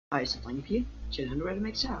Hej, så drengepige. Chill, han ready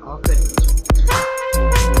mix her, og gør det.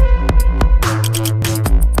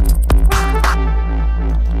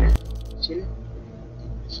 Til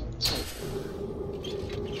 3.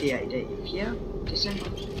 Det er i dag 4. december.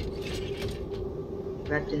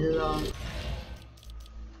 Hvad det hedder...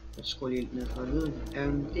 Jeg skruer lige ned for lyden.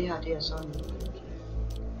 Det her, det er sådan...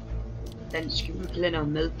 Dansk Julekalender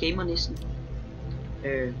med Nissen.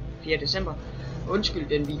 4. december. Undskyld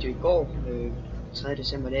den video i går. 3.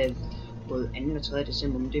 december, det er både 2. og 3.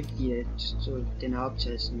 december, men det er fordi, at så den er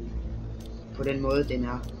optaget sådan, på den måde, den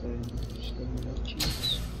er.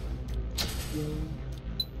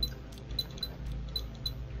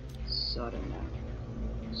 Sådan der.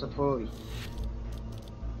 Så prøver vi.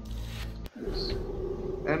 Yes.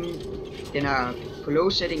 Den er på low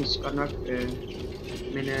settings, godt nok,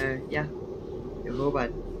 men ja, jeg håber,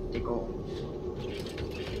 at det går.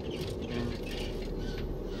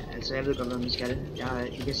 Altså, jeg ved godt, hvad vi skal.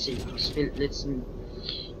 Jeg kan se, jeg har spillet lidt sådan...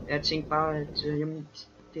 Jeg tænkte bare, at jamen,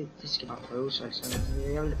 det skal bare prøves, altså.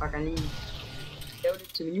 Jeg vil bare gerne lige lave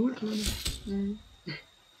det til min julekalender.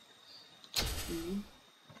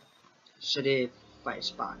 Så det er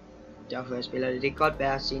faktisk bare derfor, jeg spiller det. Det kan godt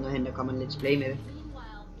være senere hen, der kommer en let's play med det.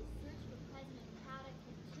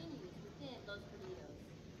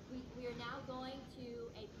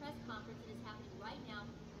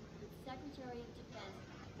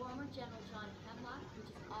 Former General John Hemlock, which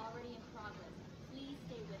is already in progress. Please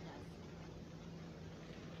stay with us.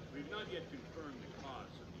 We've not yet confirmed the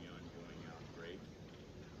cause of the ongoing outbreak,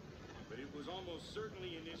 but it was almost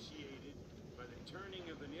certainly initiated by the turning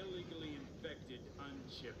of an illegally infected,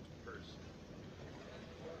 unchipped person.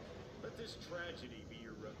 Let this tragedy be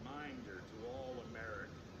a reminder to all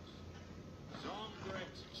Americans.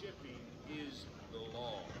 Zombrecht chipping is the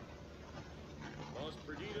law. Los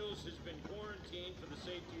Perdidos has been quarantined for the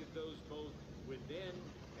safety of those both within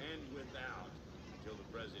and without until the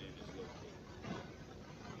president is located.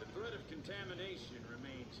 The threat of contamination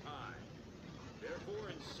remains high. Therefore,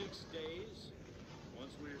 in 6 days,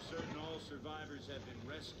 once we are certain all survivors have been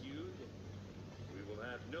rescued, we will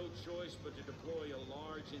have no choice but to deploy a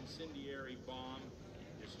large incendiary bomb,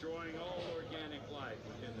 destroying all organic life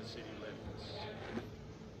within the city limits.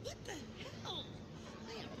 What the hell?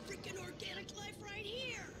 I have freaking organic life right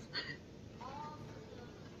here! All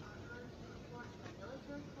civilians are urged to report to a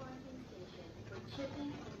military quarantine station for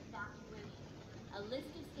chipping and evacuation. A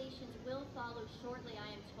list of stations will follow shortly, I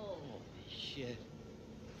am told. Holy shit.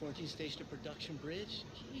 Quarantine station at Production Bridge?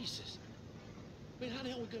 Jesus. I mean, how the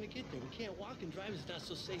hell are we gonna get there? We can't walk and drive is not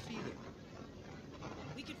so safe either.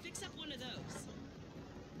 We could fix up one of those.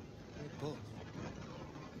 Or both.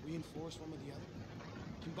 Reinforce one with the other.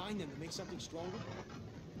 Combine them to make something stronger.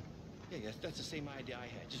 Yeah, that's the same idea I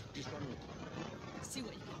had. Just run with it. See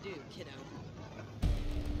what you can do, kiddo.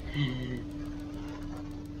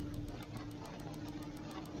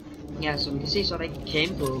 Ja, som I kan se, så er der ikke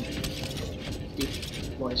cam på det,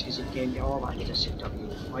 hvor jeg skal sætte cam. Jeg overvejer lidt at sætte op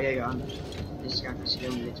i højre hjørne næste gang, jeg skal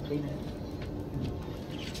lave en let's play med.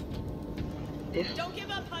 Don't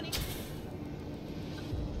give up, honey.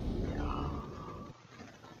 Ja.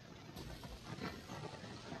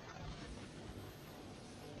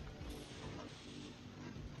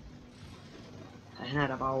 Han er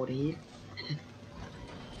der bare over det hele.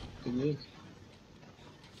 Genialt.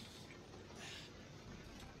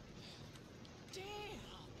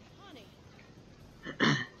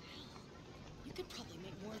 You could probably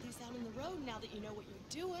make more of these out on the road now that you know what you're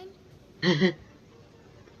doing.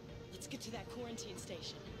 Let's get to that quarantine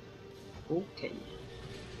station. Okay.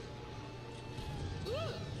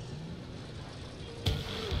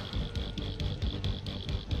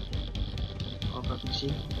 Og godt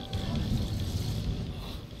musik.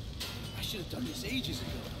 I should have done this ages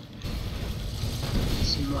ago.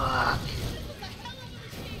 Smart.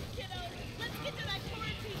 Let's get to that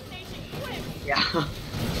quarantine station quick! Ja.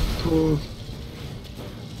 Puh.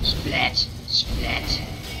 Splat. Splat.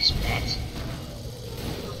 Splat.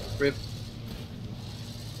 Rip.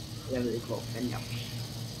 Jeg ved ikke hvor fanden jeg er.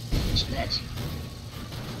 Splat.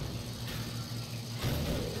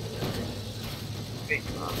 Væk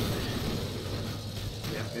fra.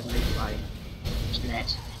 Jeg er fedt ikke vej.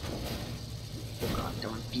 Splat. Oh god, der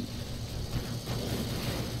var en bil.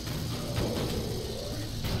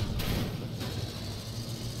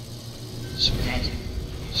 Splat.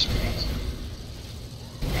 Splat.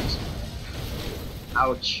 Splat.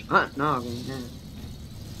 Ouch. Ah, no, okay.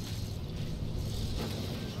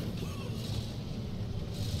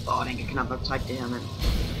 Den kan knap nok trække det her, mand.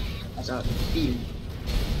 Altså, bilen.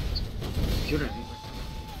 Computeren.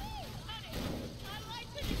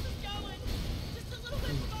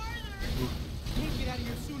 Can't get out of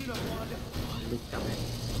here soon Lidt der, mand.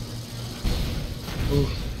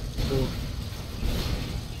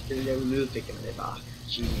 Det vil lave lydeffekter, men det er bare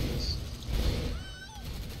genius.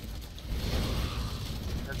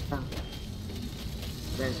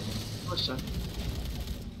 Hvad er det? Hvor så?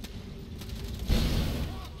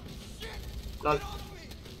 Lol.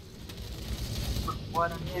 Hvor er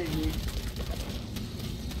der mere i?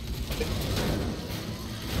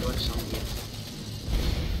 Det var sådan her.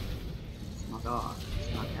 Smakker.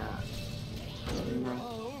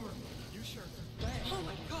 Oh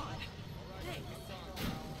my god. Thanks.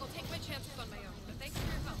 I'll take my chances on my own, but thanks for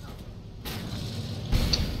your help.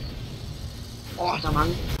 Der er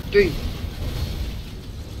mange. Dø.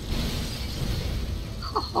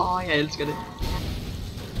 Jeg elsker det.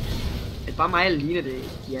 At bare mig ligner det.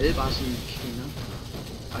 De er alle bare sådan kvinder.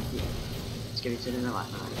 Okay. Skal vi til den her vej?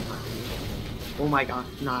 Nej. Oh my god.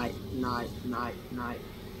 Nej.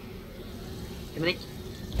 Kan man ikke?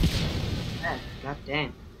 Ja, god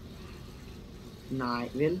damn. Nej,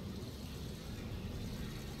 vel?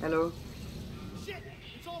 Hallo?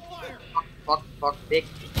 Fuck, væk.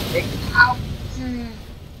 Au!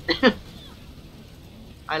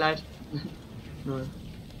 Highlight. Noget.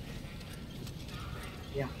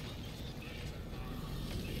 Ja.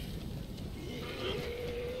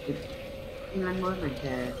 En eller anden måde, man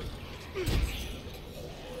kan...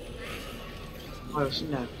 Prøv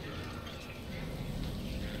sådan der.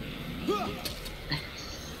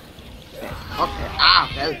 Okay,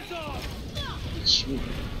 hvad? Svin.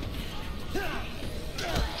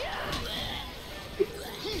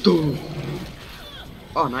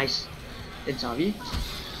 Nice. Den tager vi.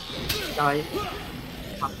 Dig.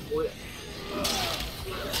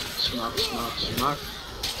 Smart.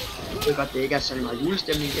 Jeg ved godt, det ikke er særlig meget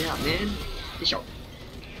julestemning det her, men det er sjovt.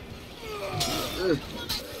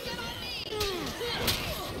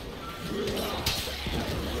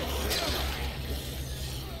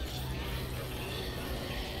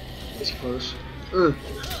 Det skal prøves.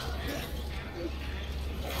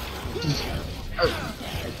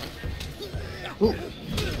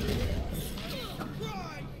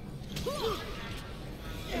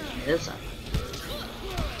 Altså.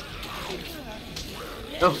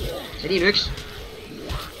 Tag din øks.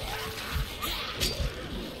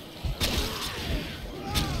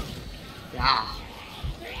 Ja.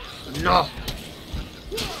 Nå.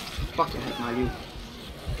 Fuck, jeg har ikke meget liv.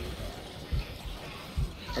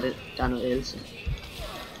 Der er noget else.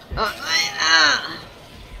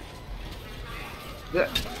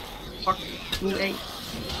 Fuck, nu af.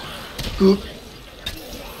 Gud.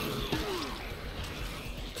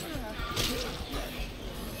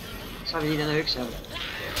 Så har vi lige den her økse her.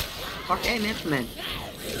 Fuck af med den, mand.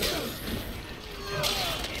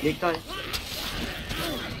 Læg dig.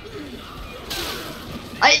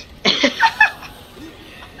 Ej!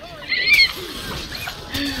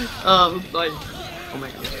 Nej. Oh my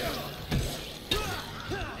god.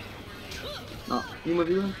 Nå, vi må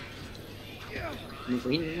videre. Vi må gå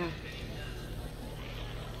ind i det her.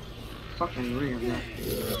 Fuck, han er nu her.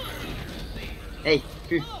 Hey,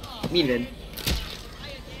 fy. Min ven.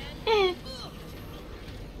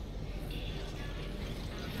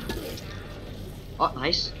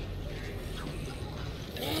 Nice.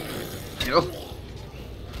 Jo.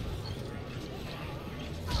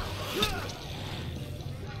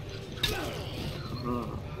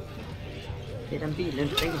 Det er den bil, den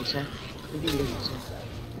kan vi tage. Den bil, den kan vi tage.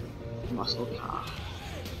 Den var så klar.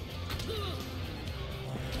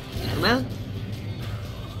 Er du med?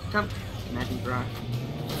 Kom. Madden, bro.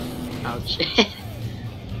 Ouch.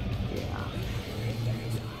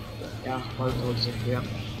 Ja, hold på til at køre.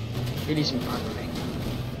 Det er ligesom bare en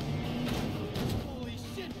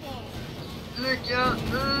lykke,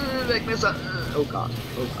 væk med sig. Oh god.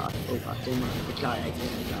 Det klarer jeg ikke.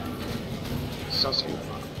 Så skal jeg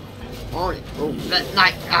bare. Ordentligt.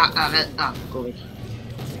 Nej. Gå væk.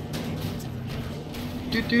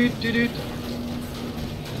 Dyt.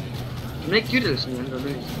 Kan man ikke dytte eller sådan noget, der er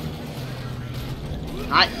løs?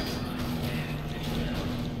 Nej.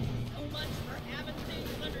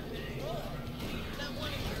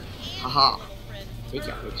 Haha. Take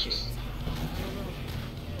your bitches.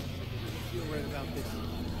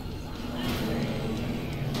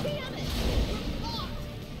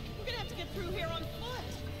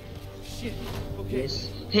 Yes.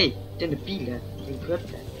 Hey, den der bil der, den kørte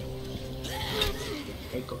der.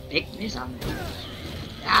 Den går væk med sammen.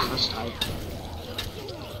 Ja, for stræk.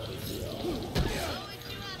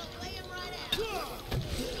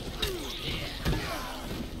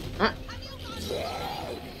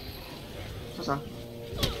 Så.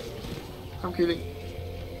 Kom, kylling.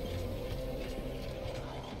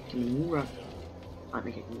 Kan man mure? Nej. Nej,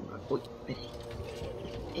 man kan ikke nu. Ui, hvad er det?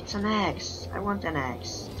 It's an axe. I want an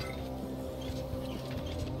axe.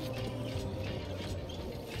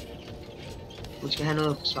 Hun skal have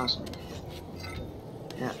noget at forsvare sig med.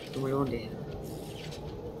 Ja, du må låne det her.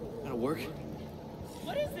 That'll work.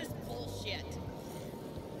 What is this bullshit?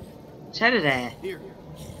 Tag det da. Here.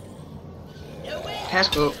 No way! Pas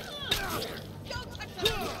på. Don't touch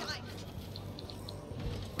the guy!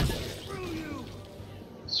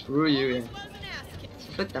 Screw you, ja. This was an ass kick.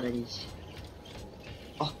 Så flyt dig da lige.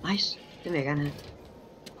 Nice. Den vil jeg gerne have.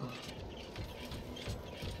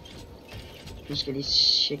 Nu skal jeg lige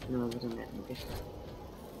tjekke noget, hvordan er den efter.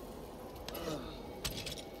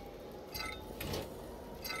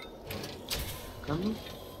 Kom nu.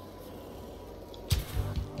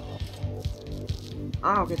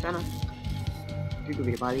 Okay, fair nok. Bygger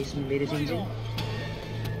vi det bare lige sådan lidt ting til. We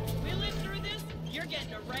live through this, you're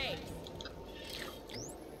getting a raise.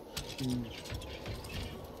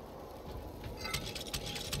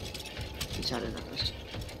 Vi tager den her først.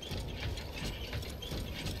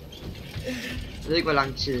 Jeg ved ikke, hvor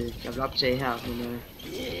lang tid jeg vil optage her, men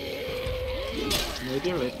make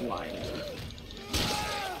it with wine.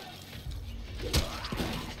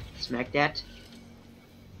 Smack that.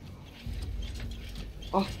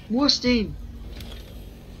 Mursten!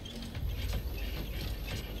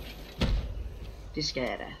 Det skal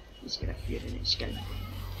jeg da. Vi skal da fyre den her skal.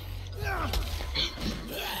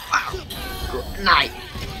 Nej!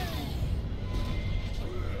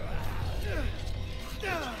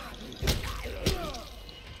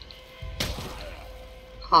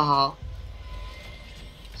 Haha.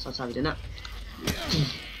 Så tager vi den her.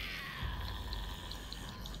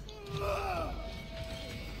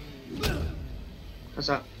 Og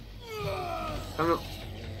så. Kom nu.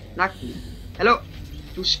 Nak den. Hallo?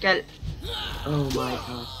 Du skal. Oh my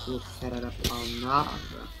god. Du fatter dig på nar.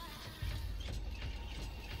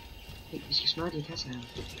 Hey, vi skal smøre de kasser her.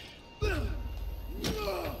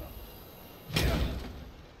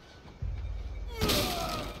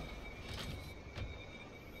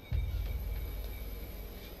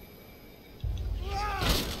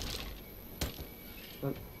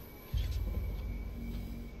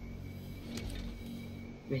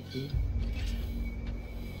 Vigtigt.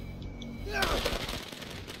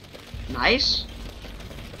 Nice.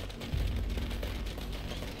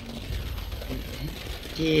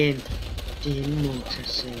 Det er en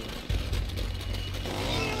motorsag.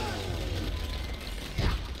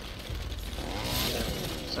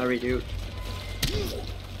 Sorry, dude.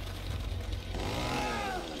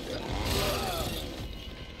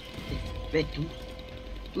 Hvad er du?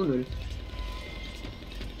 Du er 0.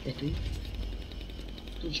 Hvad er du?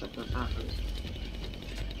 Du er shotgun. Faktisk.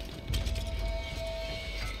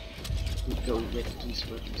 We go with these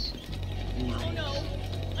weapons. Nice. Oh no,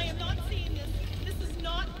 I am not seeing this. This is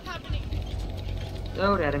not happening.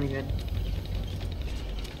 Jo, det er det, min ven.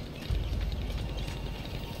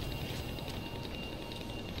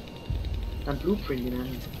 Der er en blueprint i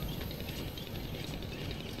nærheden.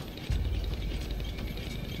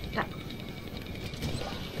 Der.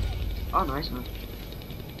 Nice nok.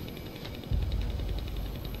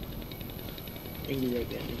 Den gider jeg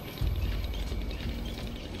ikke være med.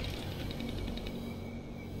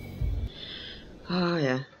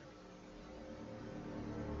 Ja.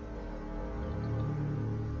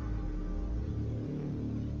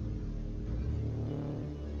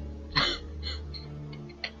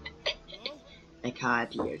 A car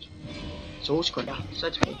appeared. 2 sekunder, så er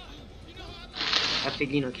jeg tilbage. Jeg fik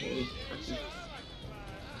lige noget kage.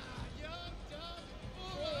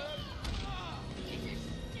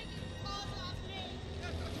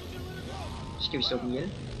 Skal vi slå dem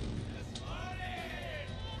ihjel?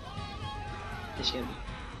 Det skal vi.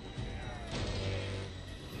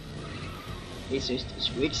 Jeg synes, det er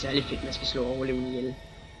sgu ikke særlig fedt, man skal slå overlevende ihjel.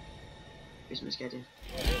 Hvis man skal det.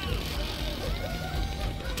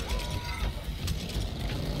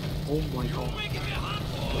 Oh my god.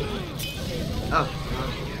 Oh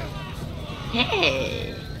god.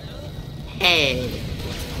 Hey! Hey!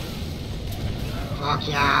 Fuck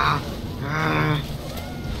yeah!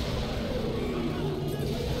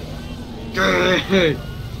 Good!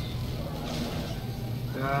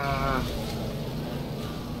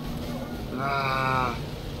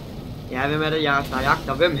 Ja, hvem er det, der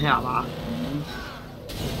jagter hvem her, var?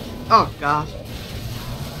 God.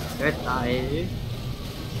 Født dig.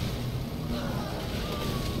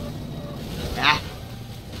 Ja.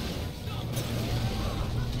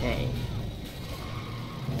 Hey.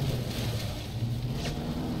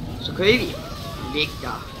 Så kører vi.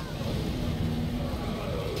 Vigter.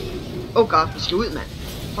 God, vi skal ud, mand.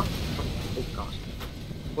 Fuck. God.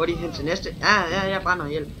 Hurtigt hen til næste. Ja, jeg brænder.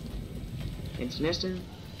 Hjælp. Hen til næste.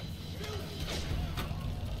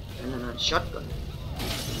 Han har en shotgun.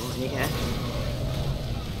 Det må han ikke have.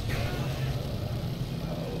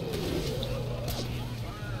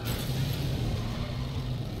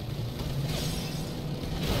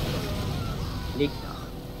 Lig der.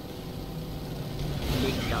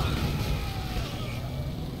 Lig der.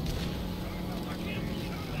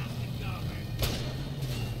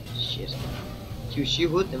 Shit. De vil syge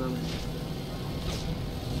hovedet, dem her, mand.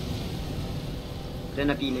 Den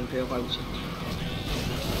her bil, den kører røv til.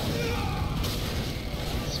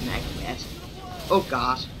 Smack that. Oh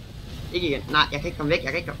god. Ikke igen. Nej, jeg kan ikke komme væk.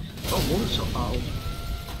 Jeg kan ikke komme. Oh, motor.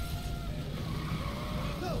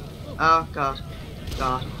 Oh god.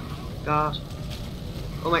 God. God.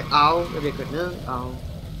 Oh my. Au. Jeg bliver kørt ned. Au.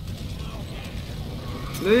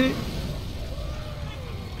 Mø.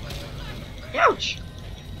 Ouch.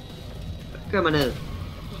 Kør mig ned.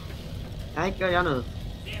 Jeg har ikke gjort jer noget.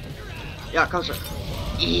 Ja, kom så.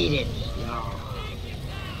 Eat it. Ja.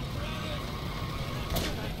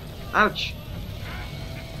 Ouch.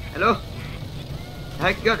 Hallo? Jeg har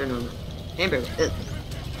ikke gjort det noget. Hamburger. Æd.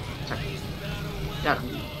 Tak. Der er der.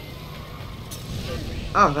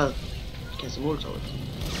 Åh, hvad? Jeg kaster måltåret.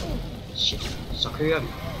 Shit. Så kører vi.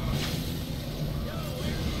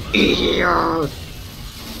 Idiot!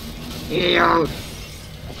 Idiot!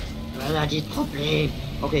 Hvad er dit problem?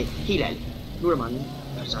 Okay, helt ærligt. Nu er der mange.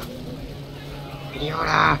 Altså.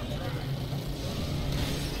 Idioter!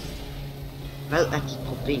 Hvad er dit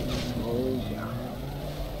problem? Ja.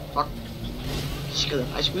 Fuck. De skrider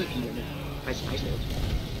faktisk ud, bilerne. Faktisk nice lavet.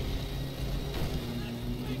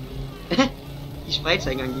 De spredte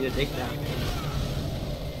sig ikke engang, de der dæk der.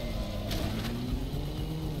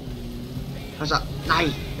 Og så, nej,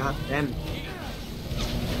 goddammit.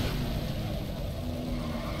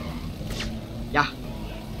 Ja.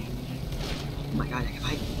 Oh my god, jeg kan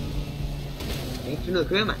bare ikke. Jeg kan ikke finde ud af at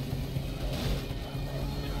køre, mand.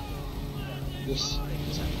 Yes,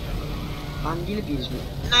 så. Bare en lille bitte smule.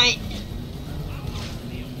 Nej!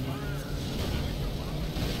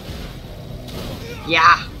 Ja!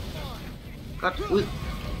 Godt, ud.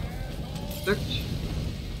 Dygt.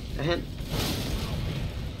 Derhen.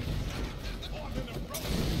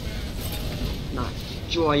 Nej, det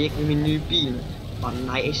gjorde jeg ikke med min nye bil. Bare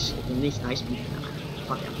nice. Det er den mest nice bil. Nej,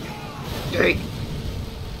 fuck ja. Døg!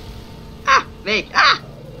 Ah! Væk! Ah!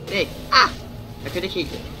 Væk! Ah! Jeg kan det ikke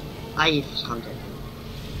helt væk. Ej, for skræmt af.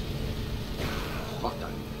 Fuck dig.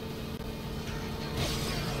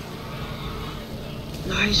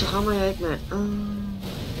 Nej, så rammer jeg ikke, mand.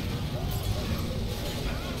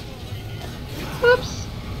 Ups.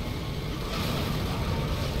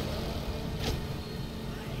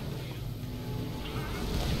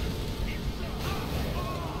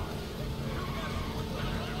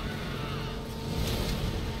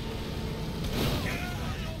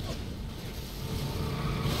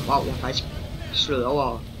 Wow, jeg har faktisk slået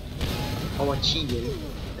over 10 ihjel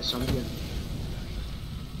af zombier.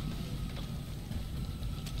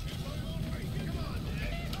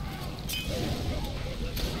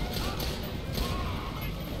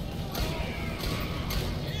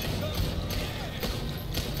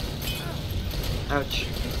 Ouch.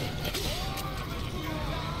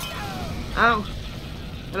 Au.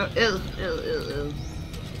 Hallo, æd.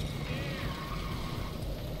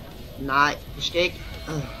 Nej, du skal ikke.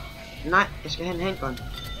 Nej, jeg skal have en handgun.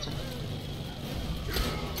 Så.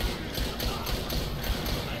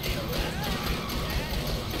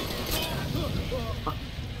 Fuck.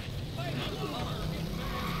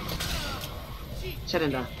 Tag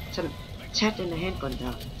den der. Tag den der handgun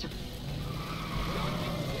der. Så.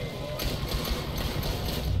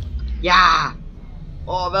 Ja!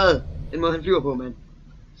 Hvad? Den måde han flyver på, mand.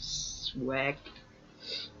 Swag.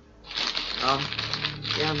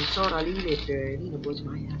 Jamen, så er der lige lidt vinerbrød til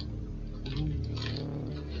mig her.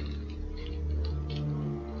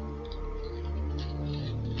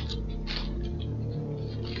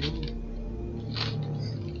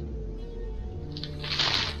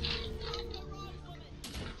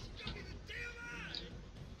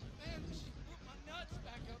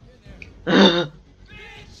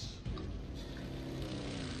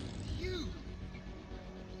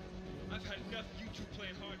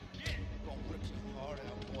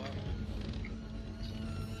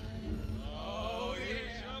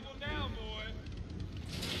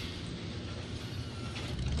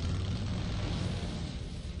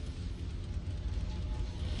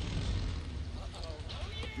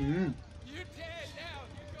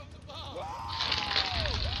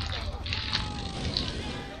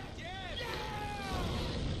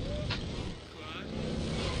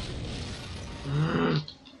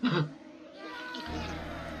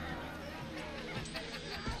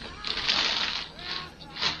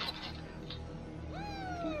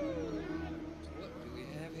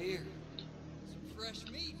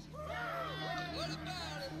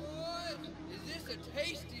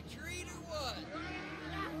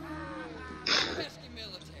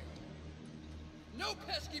 no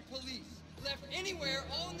pesky police left anywhere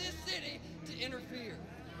on this city to interfere.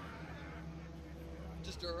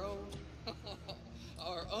 Just our own,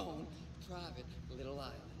 our own private little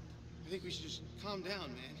island. I think we should just calm down,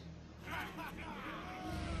 man.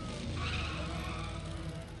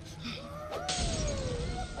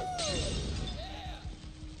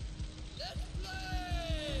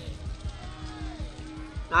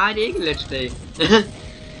 Nej, det er ikke Let's Play.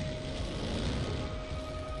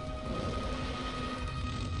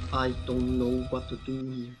 I don't know what to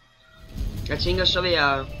do here. Jeg tænker, så vil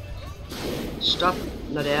jeg stoppe,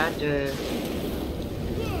 når det er, at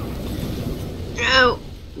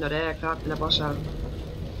når det er klart, den er boss her.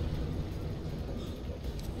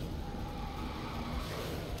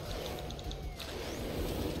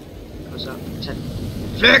 Og så tag den.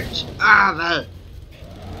 Flygt! Ah, hvad?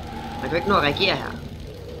 Man kan ikke nå at reagere her.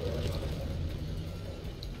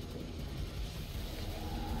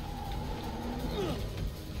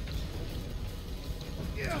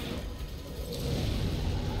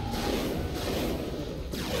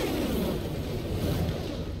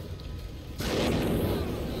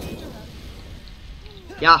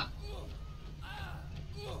 Ja.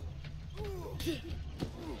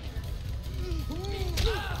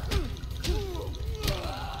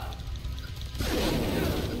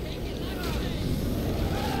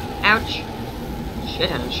 Ouch. Shit,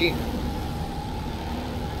 han er syg.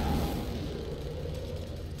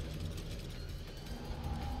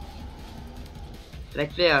 Der er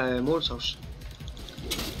ikke flere molotovs.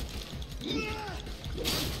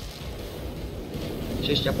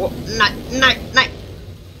 Synes jeg bruger... Nej!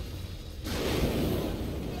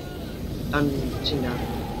 Der er en ting der.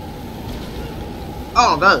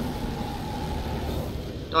 Hvad?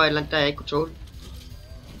 Der var et eller andet, der jeg ikke kunne tåle.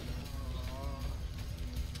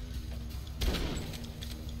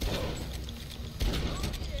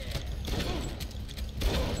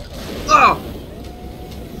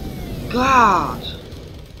 God!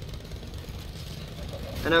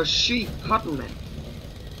 Han er jo syg potten, mand.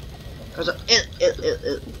 Og så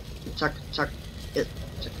ed. Tak. Ed.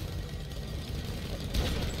 Tak.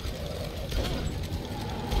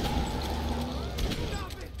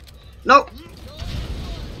 No!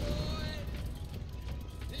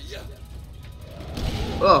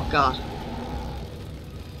 Oh god.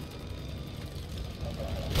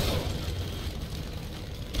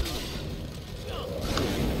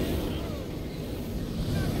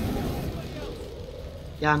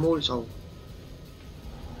 Jeg er molsov.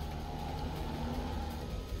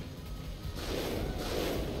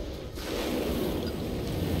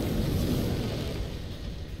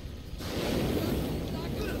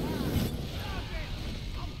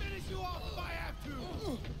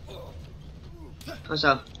 Og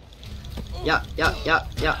så. Ja.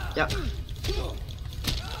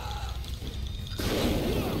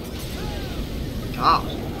 God.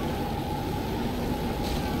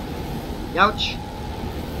 Ouch.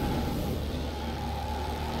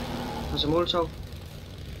 Og så molotov.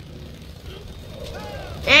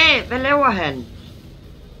 Hvad laver han?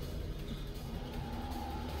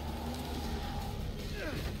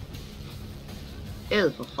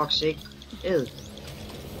 Ed, for fuck's sake. Ed.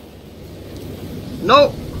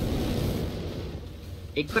 No!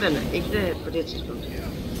 Ikke på den her. Ikke det på det tidspunkt.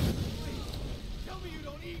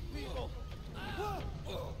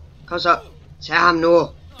 Kom så. Tag ham nu.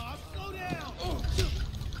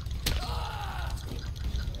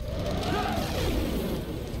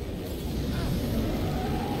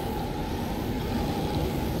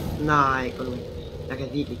 Nej, gå nu. Jeg kan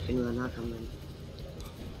virkelig ikke finde ud af at nakke ham, mand.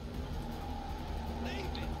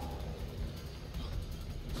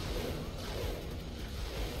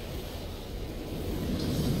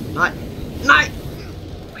 Nej!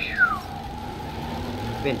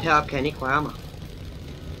 Vent, heroppe kan han ikke røre mig.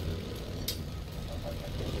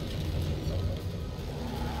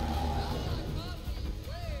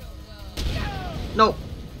 No!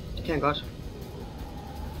 Det kan han godt.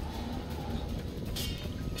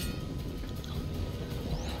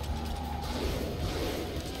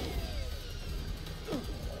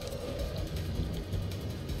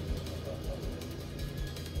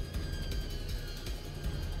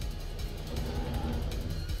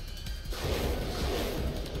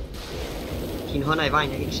 Din hånd er i vejen,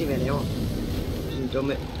 jeg kan ikke se, hvad jeg laver. Din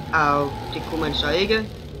dumme. Au, det kunne man så ikke.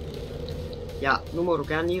 Ja, nu må du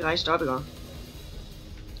gerne lige rejse dig op, ikke?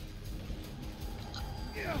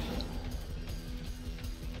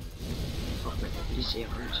 Fuck, man kan lige se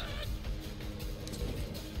rundt.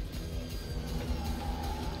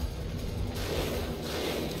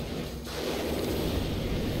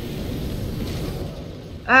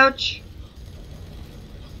 Ouch!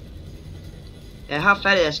 Jeg har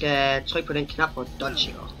fattet, at jeg skal trykke på den knap, hvor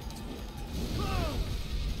dodge går.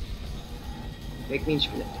 Det er ikke min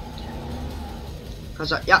skyld. Kom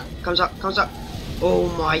så, ja, kom så, kom så.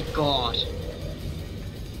 Oh my god.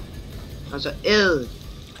 Kom så, æd.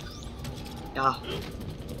 Ja.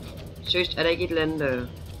 Seriøst, er der ikke et eller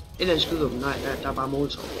andet skydevåben? Nej, der er bare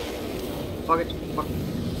molotov. Fuck it, fuck.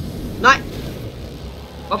 Nej!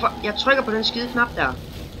 Hvorfor? Jeg trykker på den skide knap der.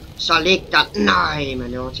 Så lig der. Nej,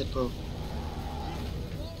 man, jeg var tæt på.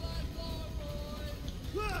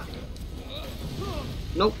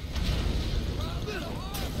 Nope.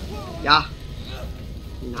 Ja.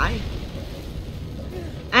 Nej.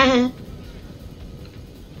 Aha.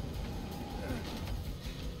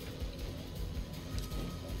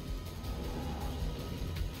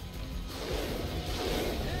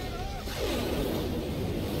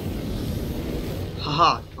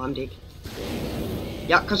 Haha, ramte ikke.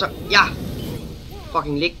 Ja, kom så. Ja.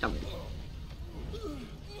 Fucking lig dig, mand.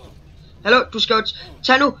 Hallo, du skal jo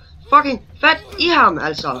tage nu fucking fat i ham,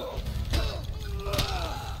 altså.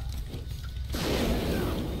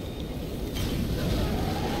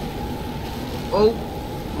 Oh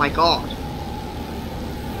my god.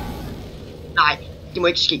 Nej, det må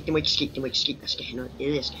ikke ske, det må ikke ske, det må ikke ske. Jeg skal have noget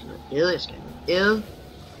æde, jeg skal have noget æde, jeg skal have noget æde.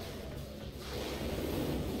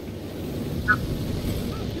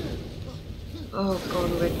 Åh, gå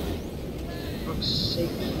nu væk. Fuck's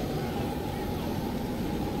sake.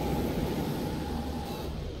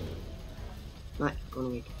 Nej, gå nu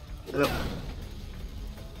væk. Hallo.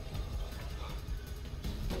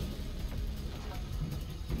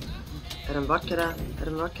 Er der en vodka der? Er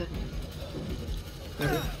der en vodka? Hvad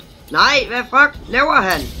er det? Nej, hvad fuck laver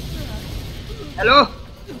han? Hallo?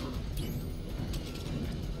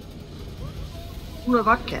 100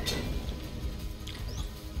 vodka.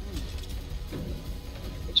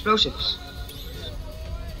 Explosives.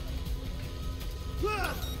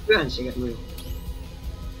 Gør han sikkert nu.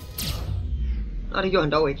 Nå, det gjorde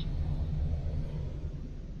han dog ikke.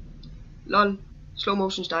 Lol. Slow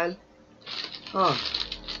motion style.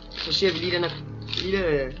 Så ser vi lige den her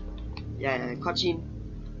lille cutscene.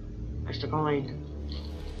 Altså der kommer en.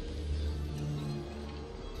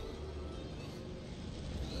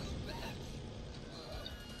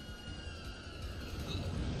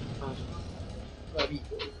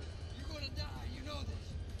 You're going to die, you know this.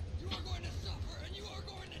 You are going to suffer, and you are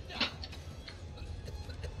going to die.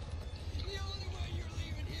 The only way you're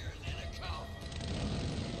leaving here is in a coffin.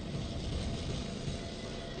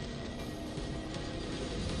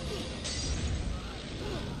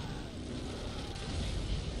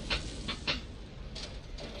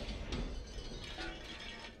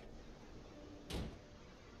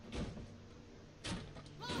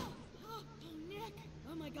 Oh, Nick!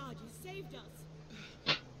 Oh my God, you saved us.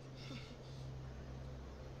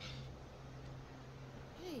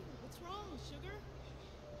 Hey, what's wrong, sugar?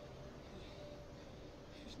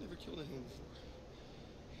 He's never killed anyone before.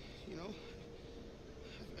 You know,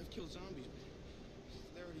 I've killed zombies, but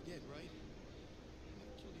they're already dead, right? I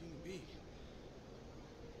never killed a human being.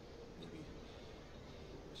 Maybe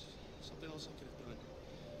there's something else I could have done.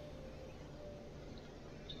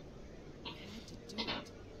 You had to do it.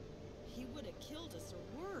 He would have killed us or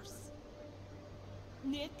worse.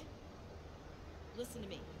 Nick, listen to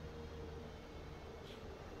me.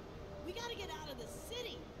 We gotta get out of the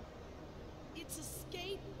city. It's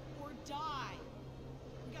escape or die.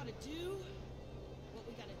 We gotta do what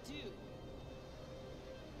we gotta do.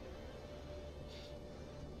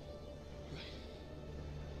 Right.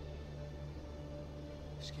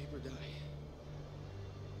 Escape or die.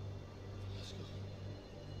 Let's go.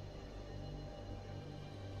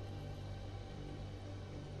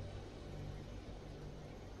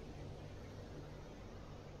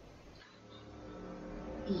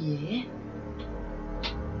 Ja.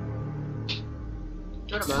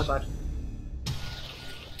 Det var da meget godt.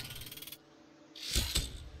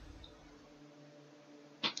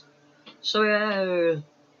 Så er jeg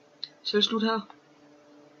til slut her.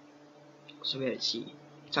 Så vil jeg sige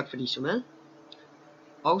tak fordi I så med.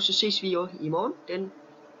 Og så ses vi jo i morgen den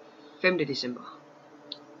 5. december.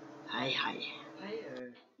 Hej hej. Hej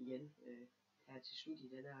igen her til slut i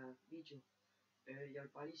den her video. Jeg vil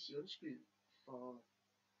bare lige sige undskyld for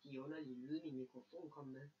de underlige lyde min mikrofon kom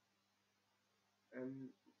med.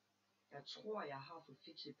 Jeg tror jeg har fået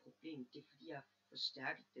fikset et problem. Det er fordi jeg har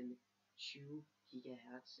forstærket den med 20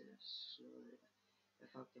 GHz eller sådan noget. Hvad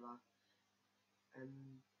fuck det var.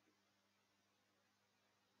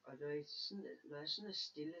 Og når jeg sådan er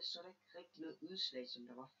stille, så er der ikke rigtig noget udslag som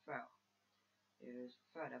der var før.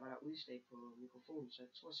 Før der var der udslag på mikrofonen, så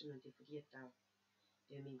jeg tror simpelthen det er fordi at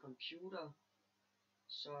det er min computer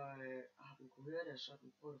så har den kunne høre det, og så har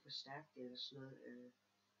den prøvet at forstærke det eller sådan noget.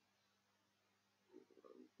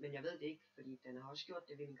 Men jeg ved det ikke, fordi den har også gjort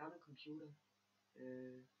det ved min gamle computer.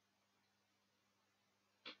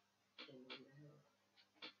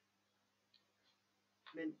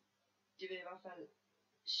 Men det vil jeg i hvert fald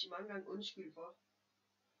sige mange gange undskyld for,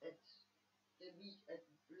 at at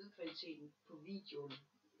lydkvaliteten på videoen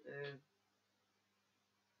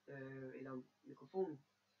eller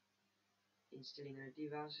mikrofonindstillingerne,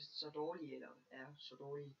 det var så dårlige, eller er så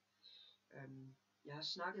dårlige. Jeg har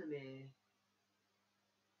snakket med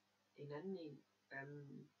en anden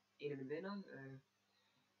en af mine venner,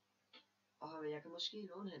 og jeg kan måske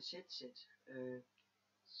låne hans headset,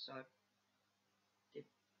 så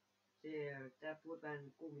der burde være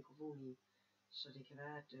en god mikrofon i, så det kan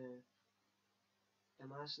være, at der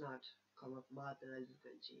meget snart kommer meget bedre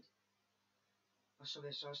lydkvalitet. Og så vil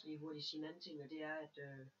jeg så også lige hurtigt sige en anden ting, og det er, at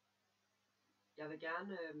jeg vil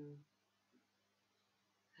gerne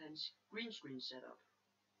have en green screen setup.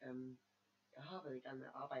 Jeg har været i gang med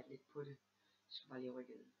at arbejde lidt på det. Jeg skal bare lige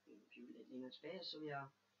rykke min computer lidt længere tilbage, så vil jeg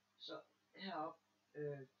så heroppe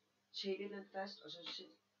tape lidt fast, og så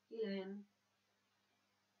sætte hele henne.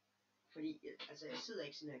 Fordi altså jeg sidder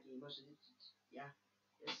ikke sådan her gamer, så det, ja,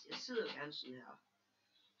 jeg sidder jo gerne sådan her,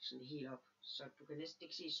 sådan helt op, så du kan næsten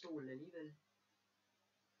ikke se stolen alligevel.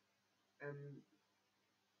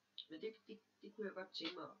 Men det kunne jeg godt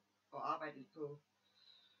tænke mig at arbejde lidt på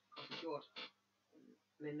og få gjort.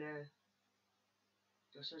 Men det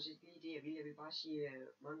var sådan set lige det jeg ville. Jeg vil bare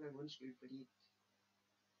sige mange gange undskyld, fordi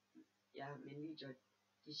ja, mine videoer,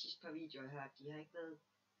 de sidste par videoer her, de har ikke været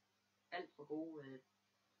alt for gode.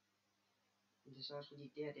 Men det er så også fordi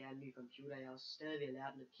det er en ny computer. Jeg har stadig ved at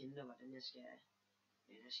lære den at kende, og hvordan jeg skal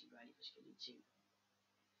gøre de forskellige ting.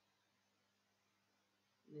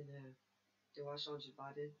 Men det var også sådan set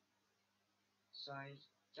bare det. Så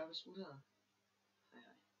jeg vil slutte her.